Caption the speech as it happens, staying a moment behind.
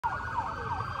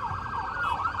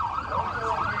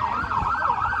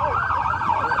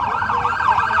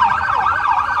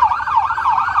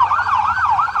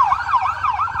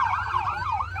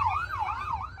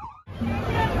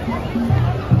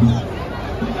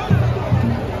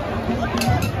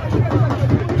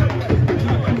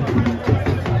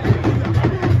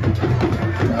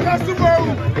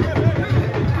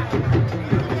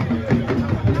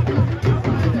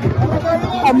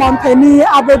Mompeni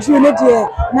Abedru ne de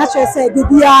na che say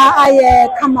bibia aye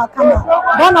kama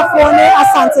bona for ne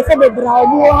asante for bebra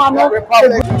omo ha no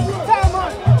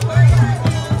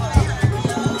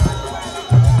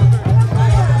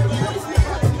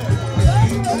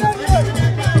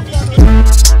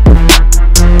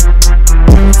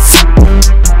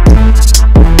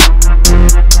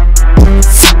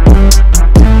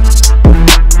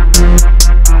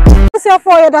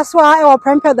that's why I will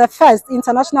prepare the first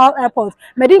international airport.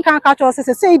 Medin can catch us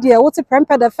say dear what to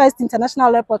prepare the first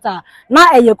international airport na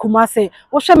eye Kumasi.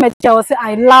 Oshe metia say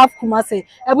I love Kumasi.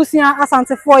 Ebusia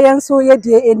asante for yen so ye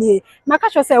die eni. Na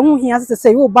catch us say hu hia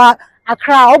say wo ba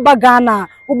Accra, oba Ghana,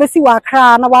 obesi wa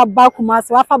Accra na wa ba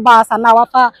Kumasi, wa fa bus na wa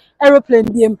fa aeroplane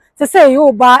biem. Say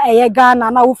wo ba eye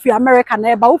Ghana na wo fi America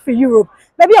na ba wo fi Europe.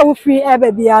 Maybe I will free air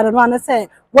baby and one say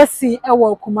what's see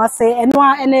our Kumasi and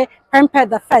one any prepare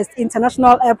the first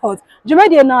international airport.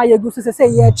 Jumedi na ye go to say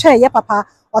ye chair ye papa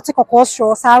or take a course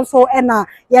show so ena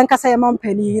yanka say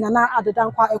Mompeni na Addo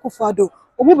Akuffo Addo.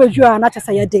 Omubeju na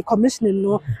say ye de commissioning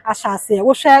no asha say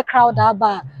wo share crowd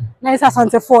aba na isa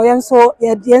sante for yen so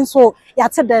ya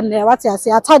te den what ya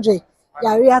say ataje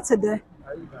ya we at there.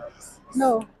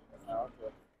 No.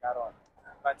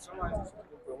 But someone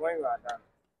when you are done.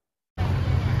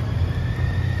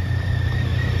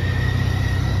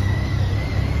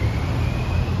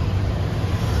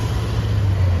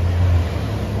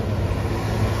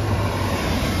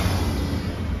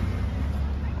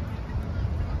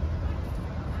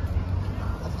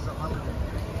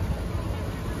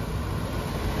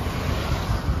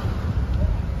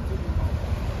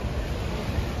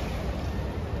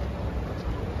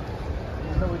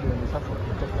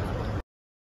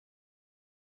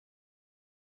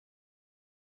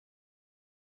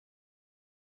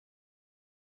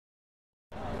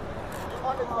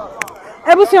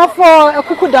 Ebusia for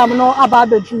Akuffo Dam no aba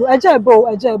abedru eja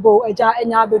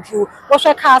enya abedru wo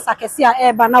hwe cars akese a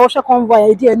eba na wo hwe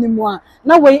convoy edi animu a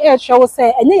na we e hwe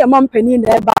say enye ye Mompeni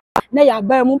na eba na ya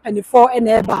ba mu mpanifo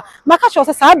na eba maka hwe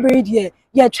say sa breed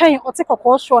ye twen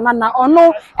otekoko hwe na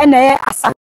ono na ye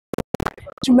asa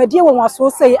tumedie wo waso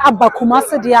say aba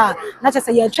Kumasi dia na che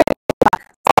say ye twen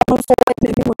so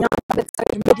animu nya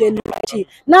tumedie ni chi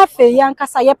na fe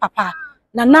yankasa ye papa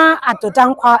Nana Addo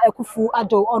Akuffo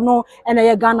Addo ono ene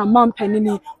ye Ghana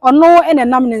Mompeni ono ene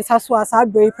nam ne nsa so asa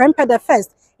break prepare the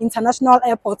first international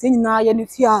airport nyina ye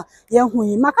nitua ye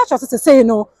hu maka cho say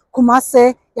no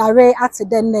Kumasi yare at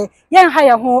den ye ha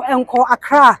ye ho enko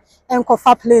Accra enko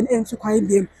fa plane entu kwan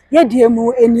biem ye die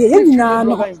mu eni ye nyina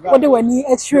no wode wani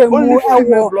atire mu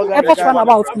ewo e pechwa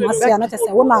about Kumasi na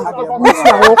say wo na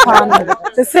nitua wo kwa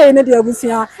na say ne de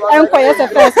abusia enko ye se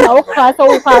first na wo kra so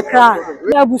wo kwa Accra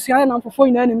na abusia na mfofo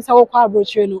nyina nim say wo kwa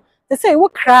abrochire no say wo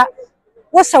kra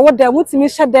wo sha wo dem wutimi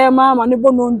hye dem ma ne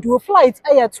bo no nduo flight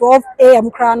aye 12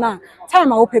 am kra na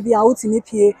time a wo pe bia wutimi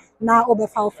pie na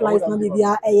obefa flight na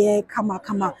bibia aye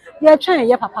kama ye twen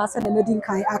ye papa se na medin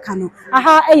kan aka no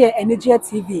aha aye energy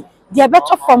TV the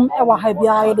better from ewa ha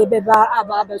bia de beba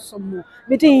aba somo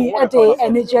medin e de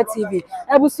energy TV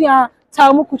ebusia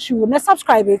Tamu Kuchu, na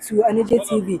subscribe to Energy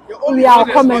TV. We are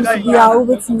comments, we are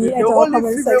over to me at the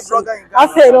comment section. I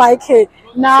feel like it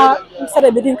now instead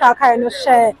of being kaka no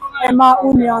share Emma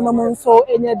Unia no monso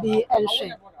any be and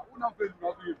share.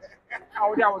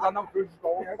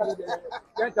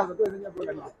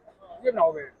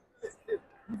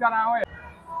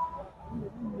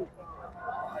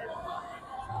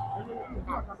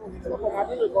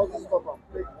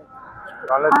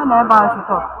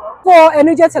 For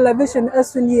Energy Television,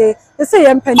 as soon ye, the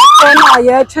same penny for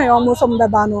na train almost on the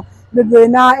bano, the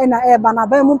braina and a ebana,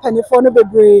 Bemon penny for no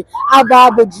bebre, Abba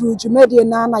bedru, Jumedi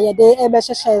na ya de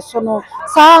ebesha sono,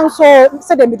 sound so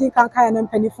said the meeting can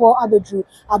and penny for Abedru,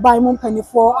 a buy moon penny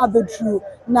for Abedru,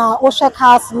 na Osha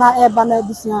cast na ebana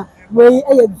busia. We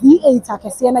a V8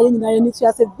 akese na yina ni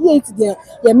to say V8 there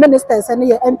your ministers and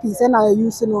your MPs and are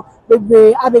using no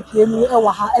bebre abepie mu e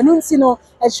wa ha enu nti no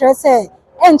e kire say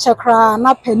enche kra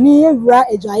na pani ewura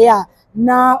edwaye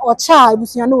na ocha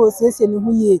abusia no osiesie ne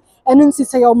hu ye enu nti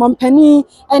say your mampani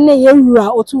ene ye wura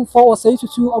Otumfour Osei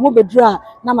Tutu omo bedra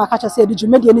na maka cha say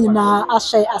djumedie ni na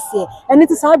ahye ase enu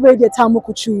nti sa break the time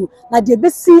kuchu na de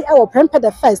besi e wo prepare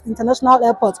the first international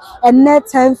airport and net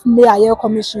 10th May air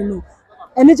commission no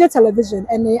Energy Television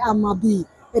ene amabi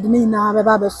edini na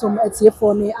beba besom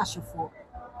etiefo ne ahwefo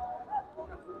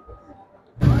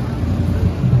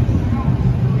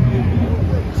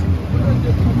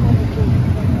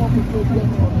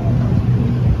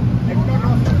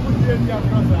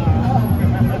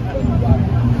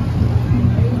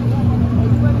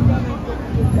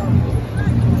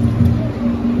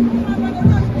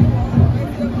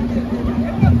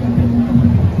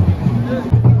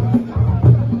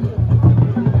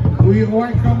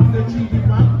welcome the chief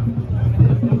imam,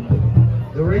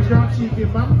 the regional chief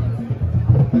imam,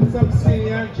 and some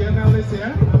senior journalists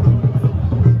here.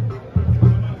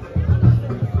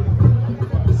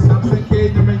 Samson K.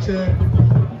 Dumeche,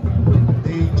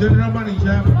 the general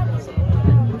manager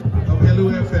of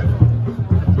Hello FM.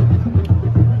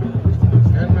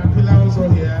 And my pillar also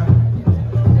here.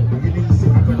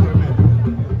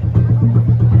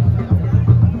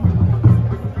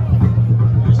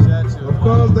 Of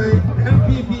course, the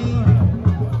NPP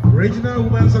Regional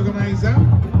Women's Organizer,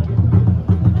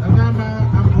 Anama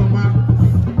Ampoma.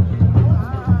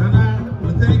 Nana,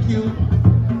 we thank you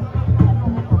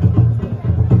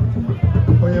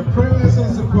for your prayers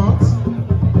and support.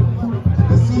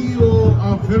 The CEO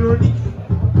of Veronique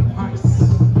Heights,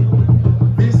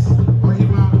 Miss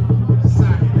Ohima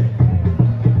Sahine.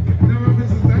 If you never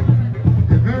visited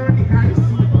the Veronique Heights,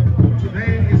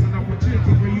 today is an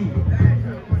opportunity for you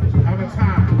to have a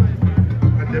time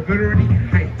at the Veronique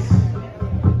Heights,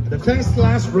 the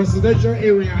first-class residential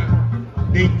area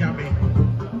in Nyame.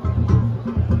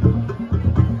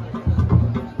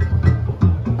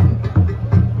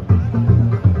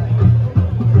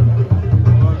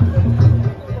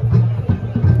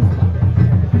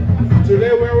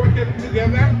 Today we're working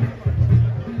together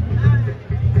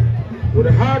with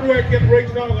a hard-working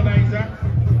regional organizer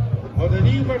of the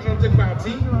new Patriotic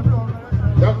Party,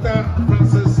 Dr.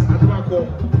 Prez Akuffo Addo,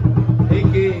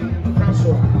 aka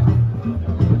Francois.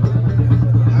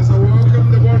 As I welcome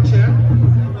the board chair,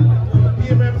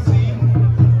 PMMC,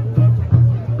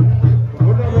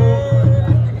 Honorable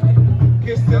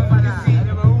Kirsten Kumasi,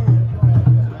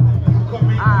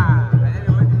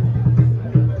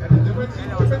 and the Deputy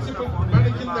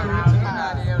Managing Director,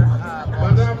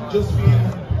 Madam Josephine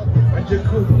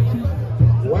Ajeku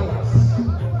Wallace.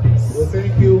 We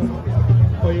thank you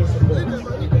for your support.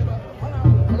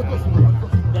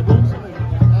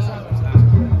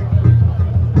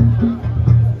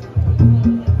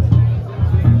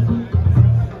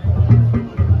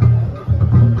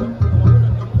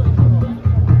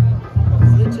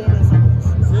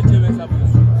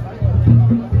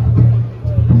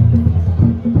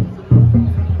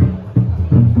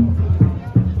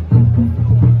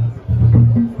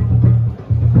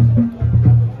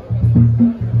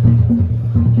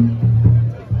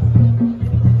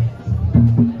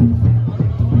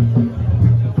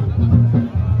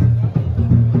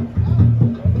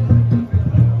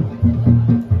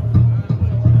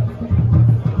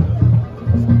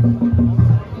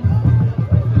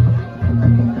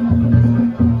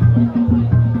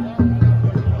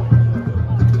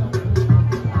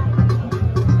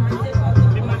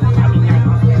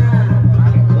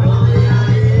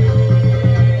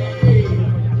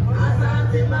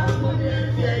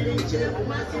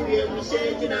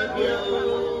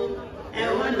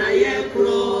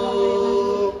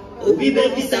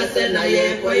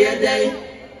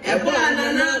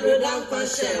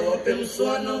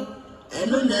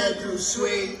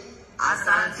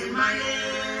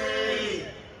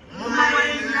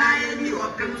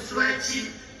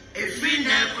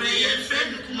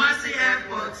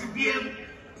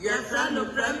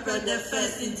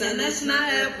 International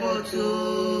airport to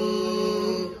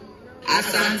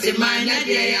Asante Mine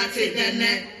de Yate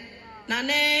Dene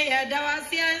Nane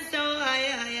Yadawasian so ay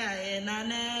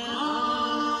Nane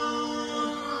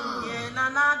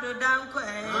Nana do Danque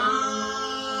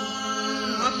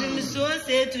Otumfour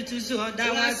Osei Tutu so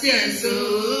Dawasian so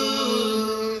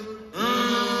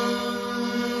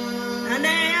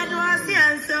Nane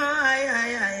Yadawasian so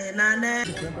ay Nane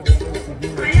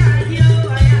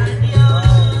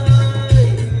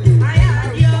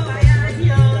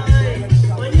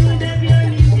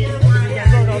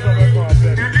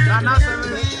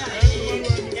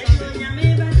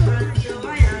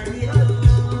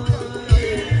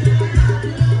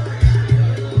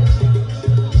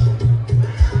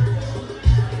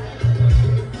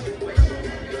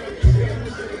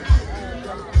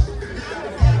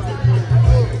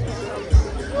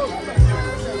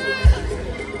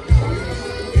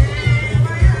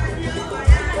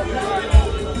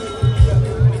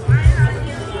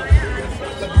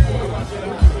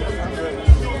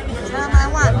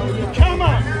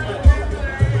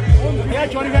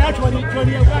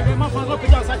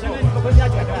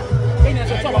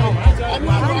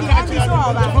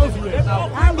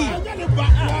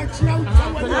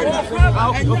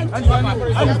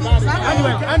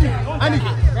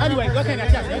Anyway, look at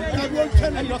that.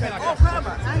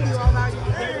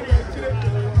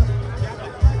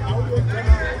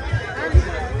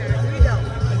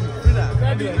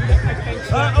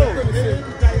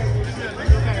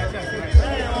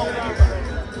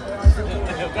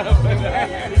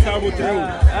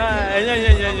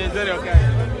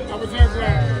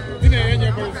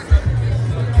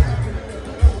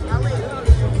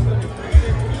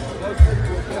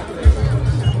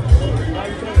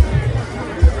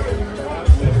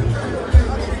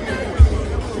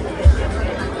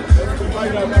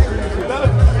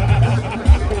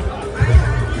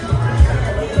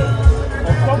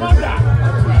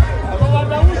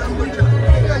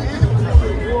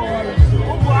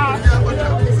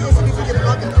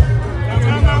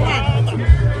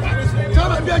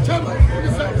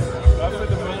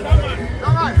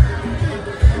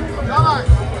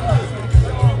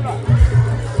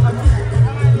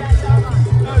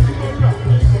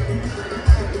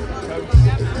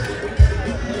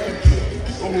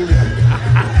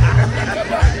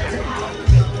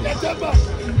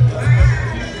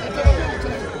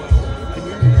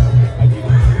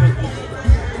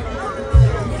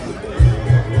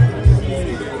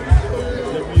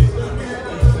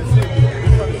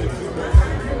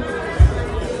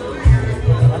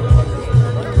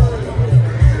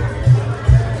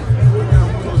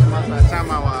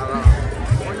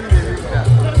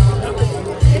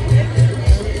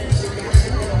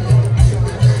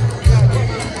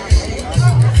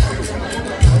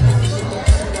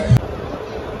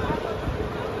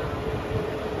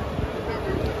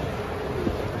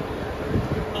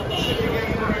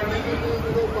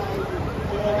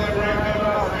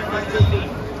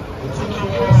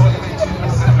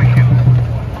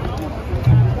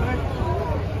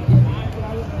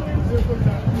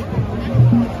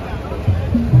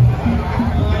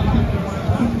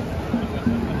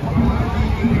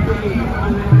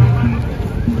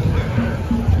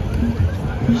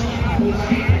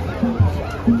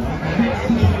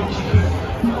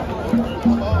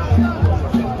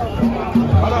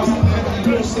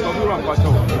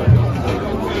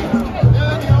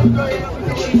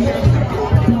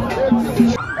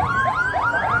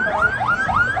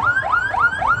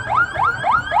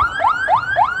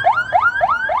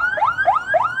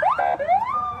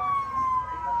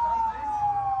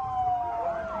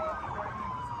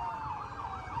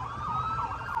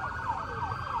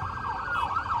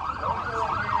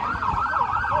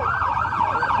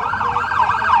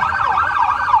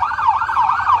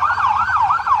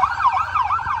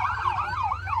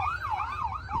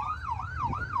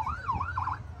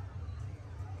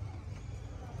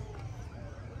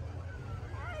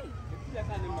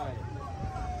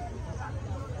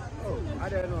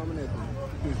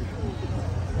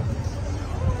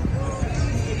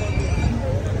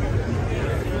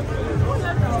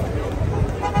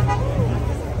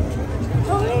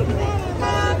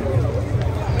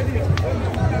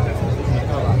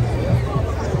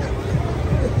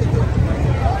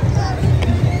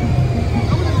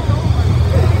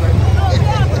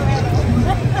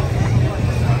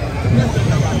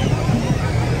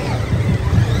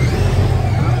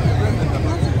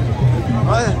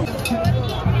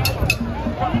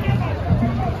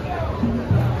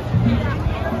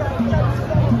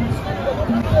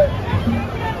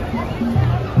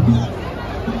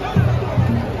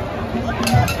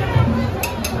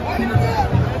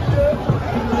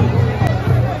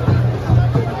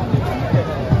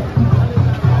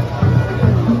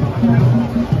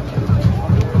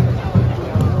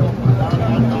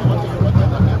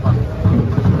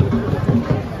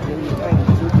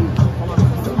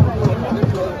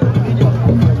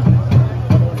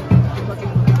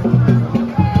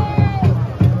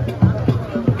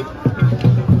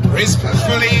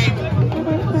 Respectfully,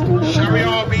 shall we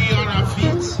all be on our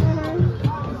feet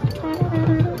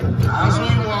as we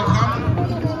welcome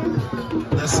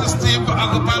the esteemed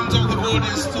occupants of the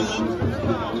boarding stool,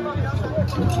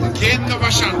 the King of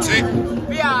Ashanti,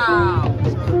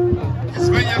 His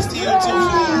Majesty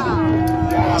Otumfour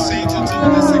Osei Tutu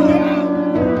II.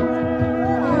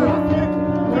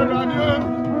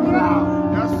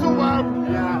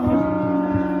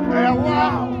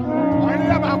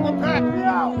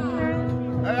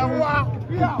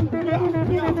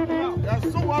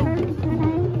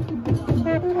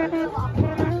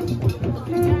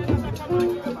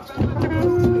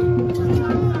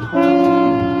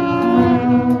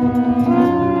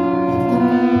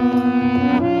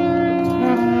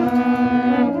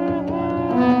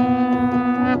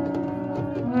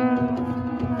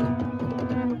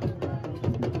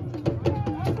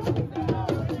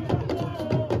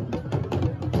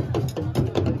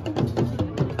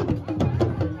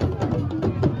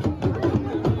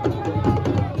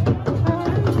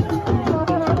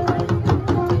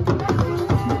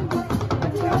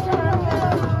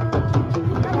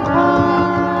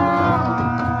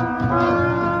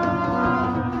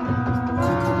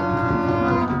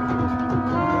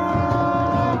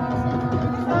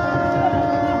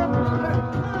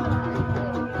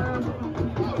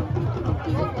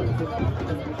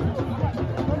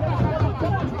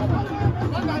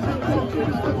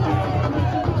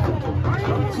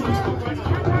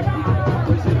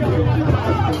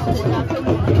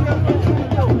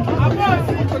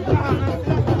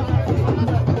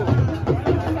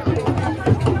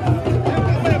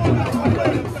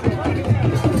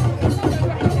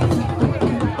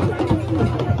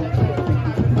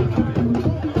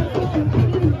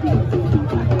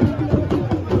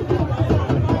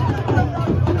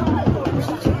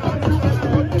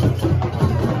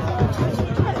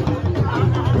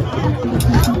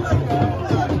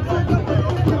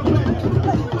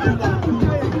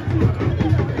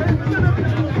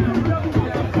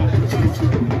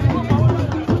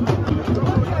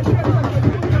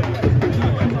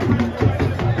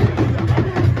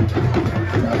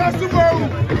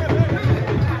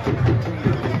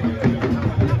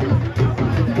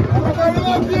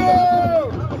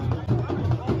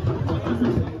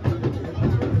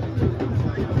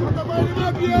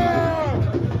 Welcome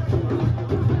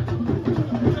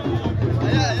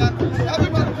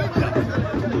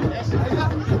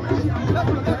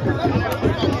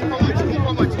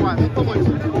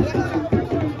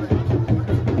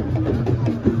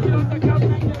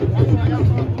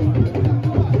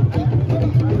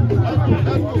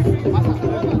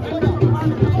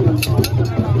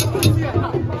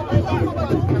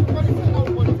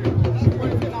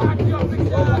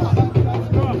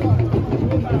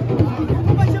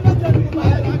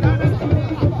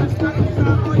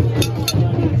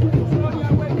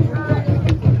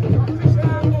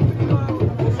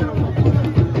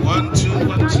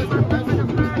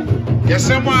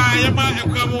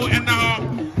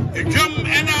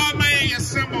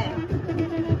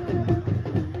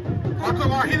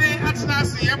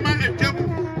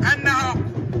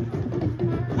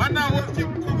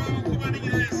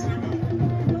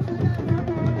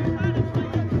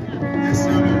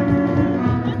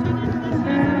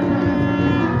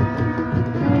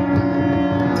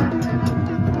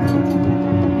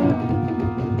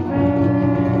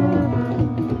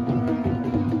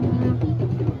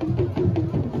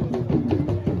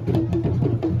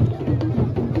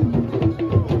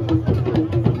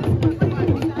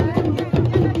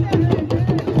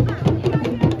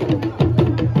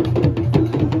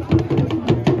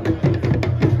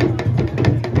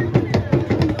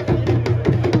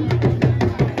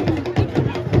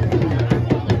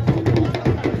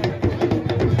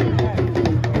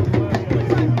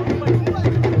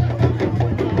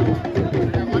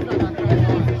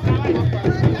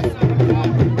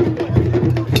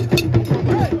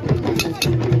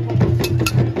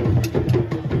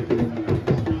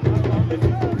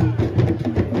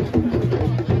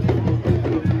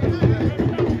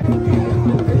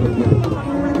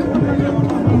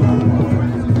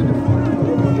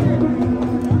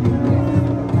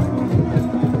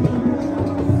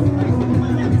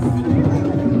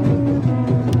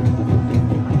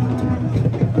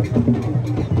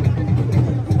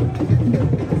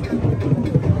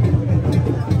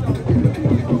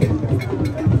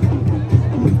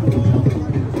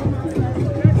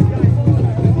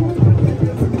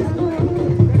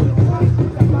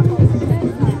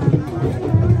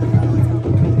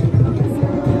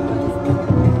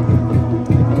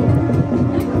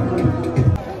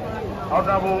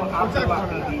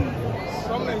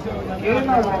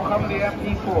the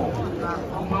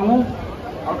MP4,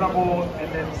 Honorable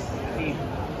NSP,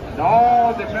 and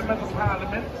all the members of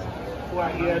Parliament who are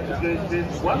here to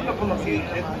this wonderful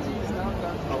occasion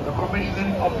of the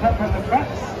commissioning of Pepper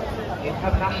Effects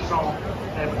International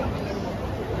Airport.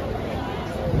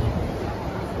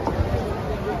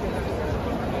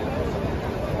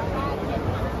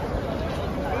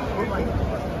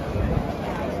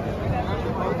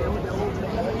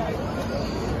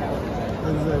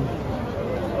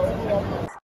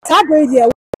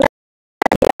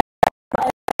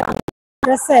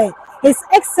 Say His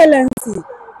Excellency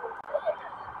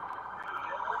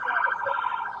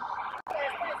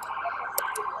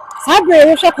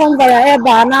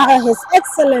His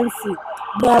Excellency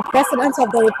the President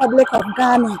of the Republic of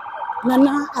Ghana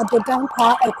Nana Addo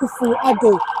Akuffo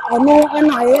Addo ono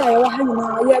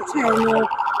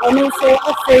so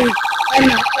afei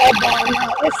na eba na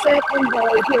ese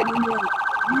convoy the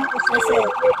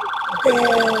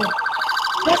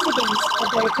President of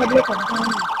the Republic of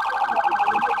Ghana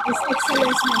His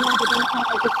Excellency Addo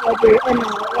Akuffo Addo and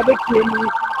other claiming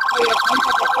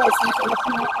the first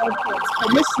international airport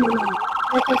commissioning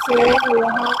on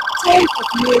 10th of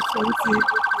May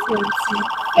 2024.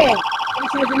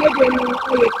 Which has made them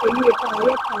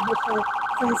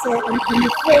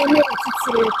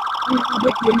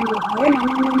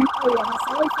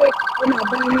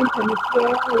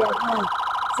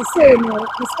to say no,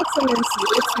 His Excellency,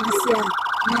 it's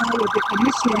now with the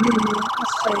commission,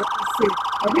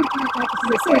 I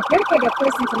think the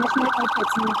first international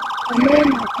airport and then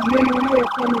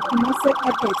Kumasi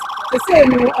airport. To say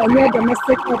no, a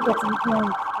domestic airport in town,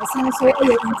 essentially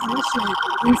international.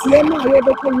 In Siena, we have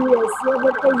US,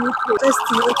 just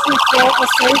to Otumfour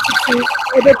Osei Tutu,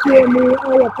 the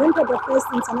first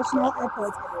international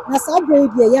airport. Nasabre,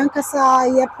 the Yankasa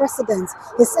President,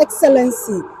 His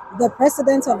Excellency, the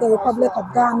President of the Republic of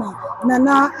Ghana,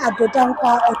 Nana Addo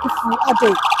Otumfour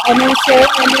Addo, and also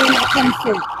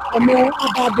Otumfour,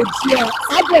 about the year,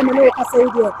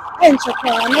 and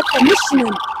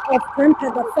commissioning of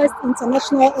the first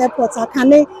international airport.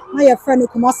 Akane na your friend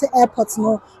Kumasi airport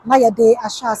no na your day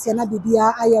ashasi na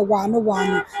bibia aye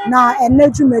wano na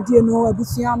enedwumadi no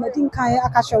abusua madinkan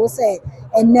akahwe wo say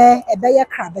ene ebeye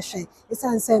krabehwe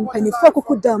esanse mpanifo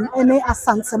kukudam ene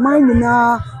asanteman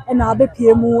nyina ena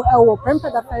abepie mu ewo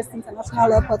Prempeh First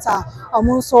International Airport a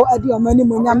omo so ade omani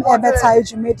munyam ebeta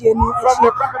ejumedie ni echi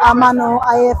amano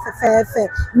ayefefefe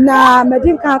na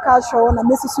medinka ka show na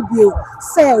mesisu bio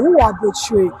say wo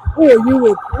abotire wo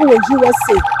Europe wo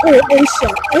USA wo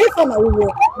Asia efa na wo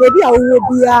baby a wo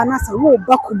bia na say wo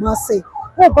ba Kumasi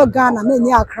wo ba Ghana na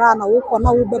nya Accra na wo kọ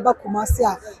na wo ba Kumasi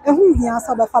a ehu hia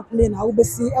sa ba fa plane a wo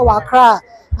besi e wa Accra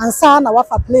ansa na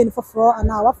wafa plane foforo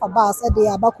ana wafa bus e de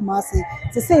aba Kumasi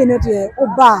se say no de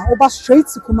oba straight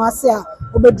to Kumasi a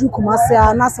obedru Kumasi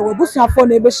a na se wabusuafo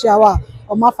na ebehia wa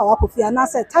o mafa wakofia na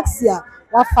se taxi a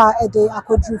wafa e de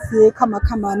akodru fie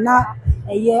kama na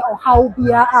eye ohaw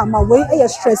bia ama we eye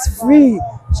stress free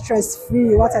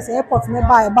what I say airport me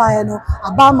buy no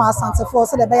aba ma Asante for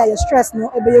so the buy stress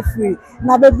no e be free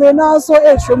na bebe na so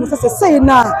e twem say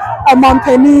na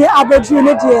omampani abodru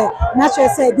ne de na che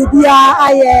say bibia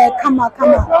aye kama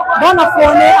bona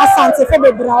for ne Asante for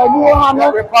bebra omo ha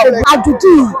no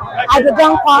adudi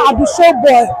adodankwa adusho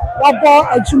boy wabo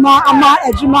adwuma ama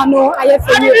adwuma no aye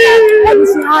feni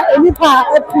ebisi ha enipa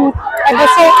epu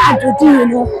ebese adudi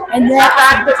no enye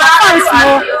fans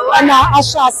no na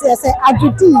asha say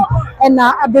adudi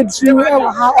ena abedru e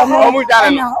wa ha omo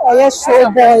na oye show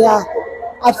boy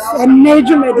a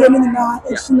emeju medeni na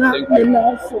esina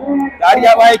na so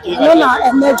daria wa eke na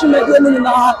emeju medeni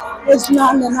na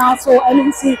esina na so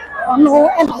enisi ono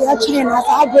ena ya china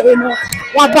sa agere no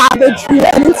wa ba abedru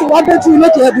enisi wa bedru no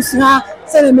de abusua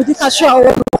say na medical show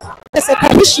wo say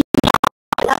commission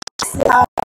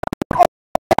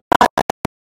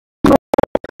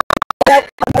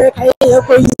America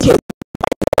ko UK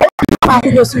Akuffo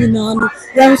Addo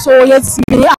then so let's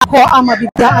see akọ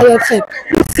amabibia IFF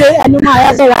say anuma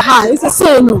ya so ha it's the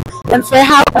same no then for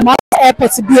have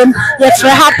airport biem yet for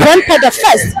have Prempeh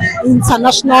First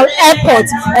International Airport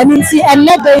and in see and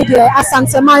let the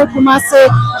Asante man Kumasi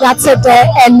that's there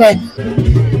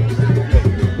and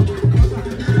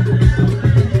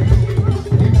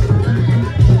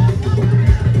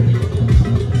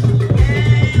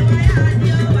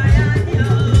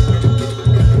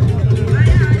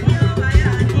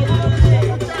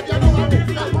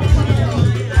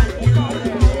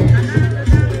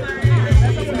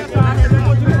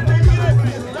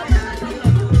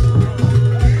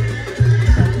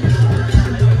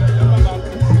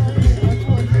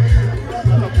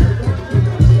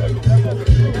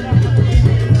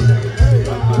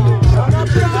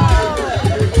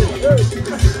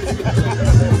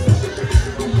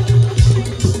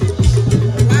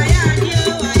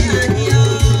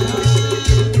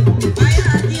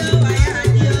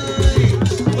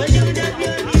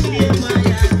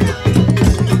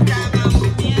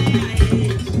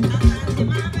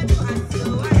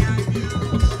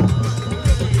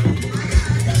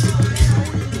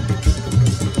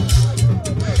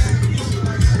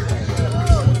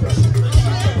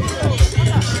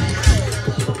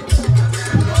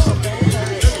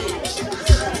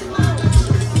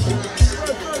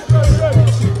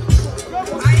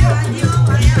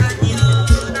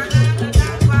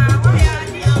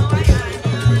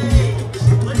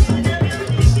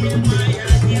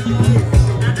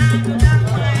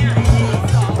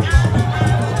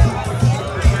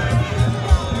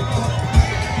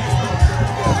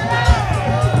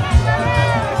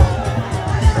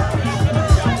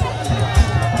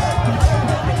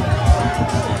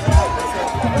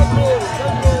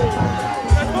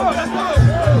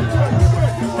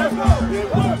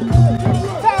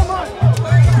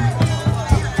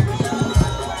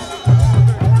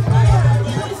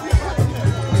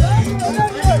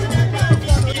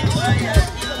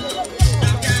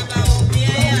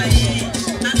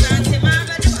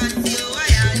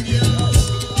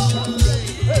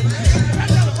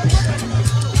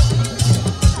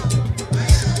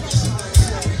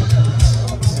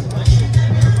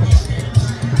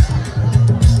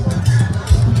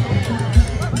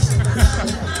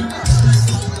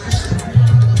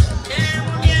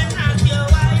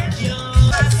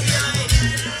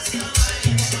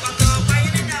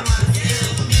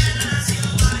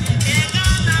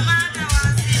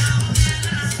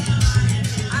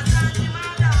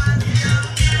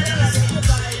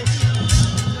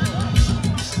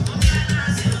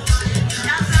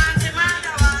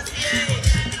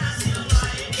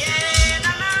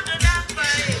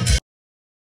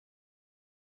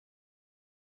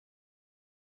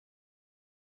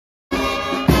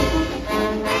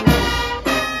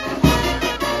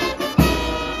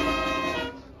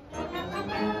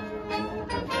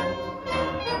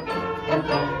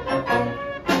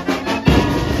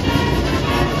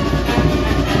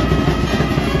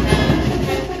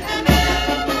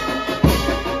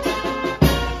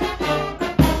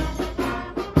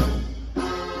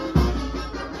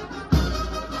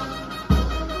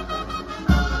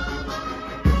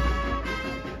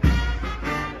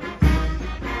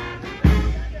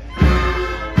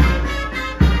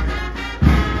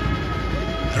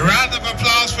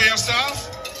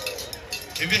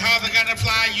yourself. If you have the Ghana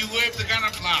flag, you wave the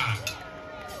Ghana flag.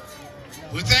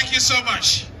 We thank you so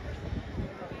much.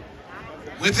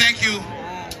 We thank you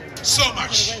so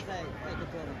much.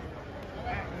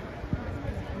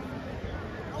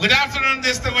 Good afternoon,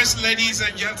 distinguished ladies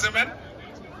and gentlemen.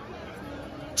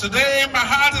 Today, my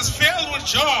heart is filled with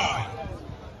joy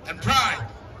and pride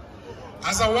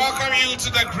as I welcome you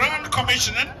to the Grand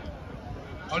Commissioning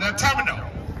of the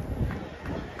Terminal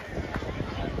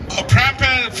of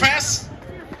Prempeh First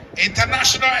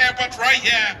International Airport right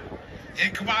here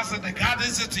in Kumasi, the garden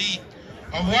city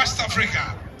of West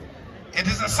Africa. It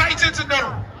is exciting to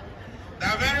know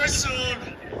that very soon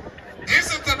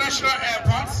this international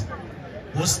airport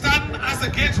will stand as a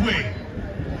gateway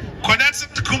connecting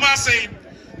Kumasi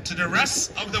to the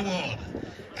rest of the world.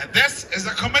 And this is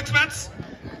a commitment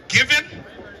given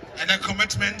and a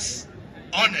commitment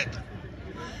honored.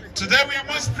 Today we are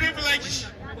most privileged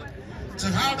to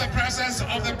have the presence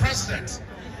of the President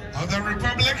of the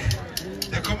Republic,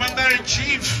 the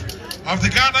Commander-in-Chief of the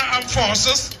Ghana Armed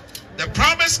Forces, the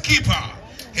Promise Keeper,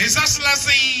 His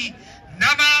Excellency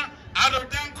Nana Addo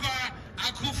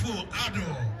Akuffo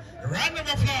Addo. A round of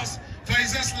applause for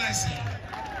His Excellency.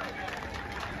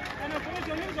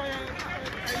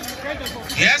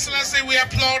 Your Excellency, we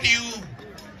applaud you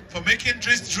for making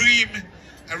this dream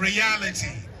a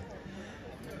reality.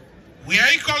 We are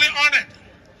equally honored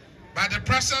by the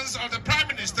presence of the Prime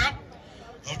Minister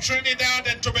of Trinidad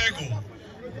and Tobago,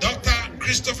 Dr.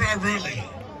 Christopher Rowley.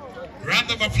 Round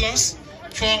of applause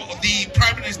for the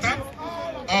Prime Minister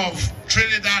of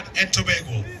Trinidad and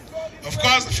Tobago. Of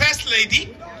course, the First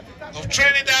Lady of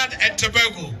Trinidad and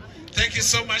Tobago. Thank you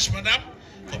so much, Madam,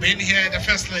 for being here, the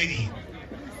First Lady.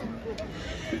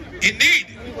 Indeed,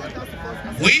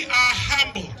 we are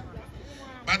humbled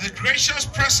by the gracious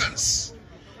presence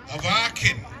of our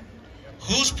King,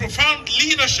 whose profound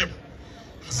leadership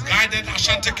has guided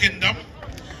Ashanti Kingdom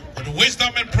with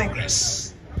wisdom and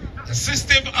progress. The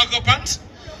 16th occupant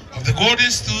of the golden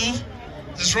stool,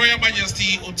 His Royal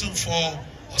Majesty Otumfour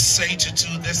Osei Tutu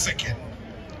II.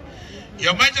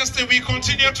 Your Majesty, we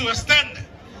continue to extend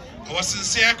our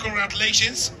sincere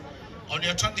congratulations on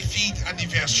your 25th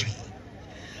anniversary.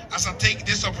 As I take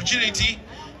this opportunity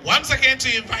once again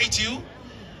to invite you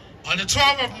on the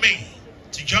 12th of May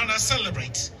to join us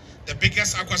celebrate the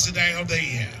biggest Akuffo Day of the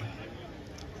year.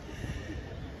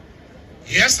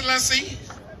 Your Excellency,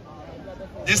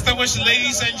 distinguished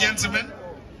ladies and gentlemen,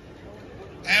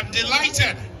 I am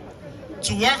delighted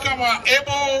to welcome our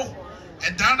able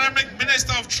and dynamic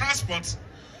Minister of Transport,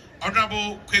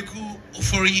 Honorable Kweku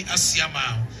Ufori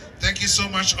Asiama. Thank you so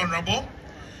much, Honorable.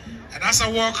 And as I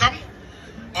welcome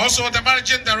also the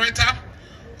Managing Director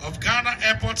of Ghana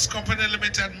Airports Company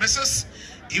Limited, Mrs.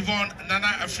 Yvonne Nana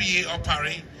Afriye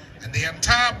Opari, and the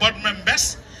entire board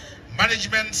members,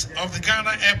 management of the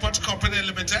Ghana Airport Company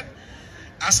Limited,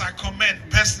 as I commend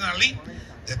personally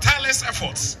the tireless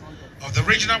efforts of the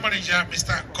regional manager,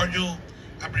 Mr. Konyo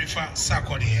Abrifa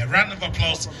Sakodi. A round of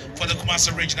applause for the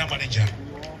Kumasi regional manager.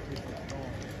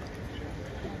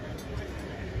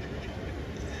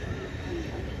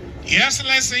 Your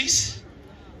Excellencies,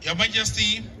 Your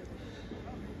Majesty,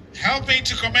 help me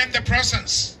to commend the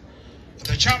presence of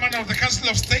the Chairman of the Council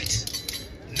of State,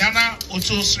 Nana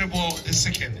Otumfour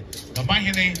Osei, the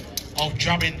Mahine of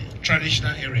Jamin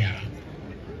Traditional Area.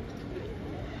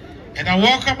 And I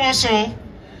welcome also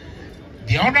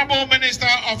the Honorable Minister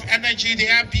of Energy, the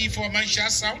MP for Mansha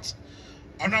South,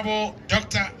 Honorable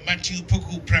Dr. Matthew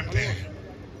Puku Prempeh.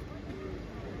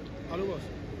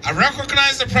 I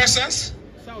recognize the presence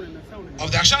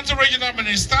of the Ashanti Regional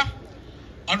Minister,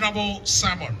 Honorable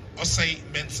Simon Osei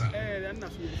Mensah.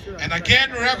 And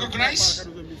again, recognize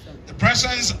the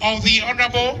presence of the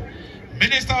Honorable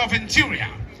Minister of Interior,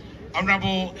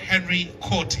 Honorable Henry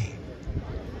Koti.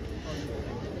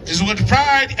 It's with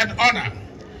pride and honor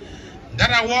that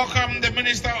I welcome the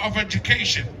Minister of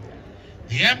Education,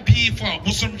 the MP for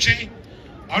Musumche,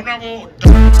 Honorable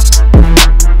Dr.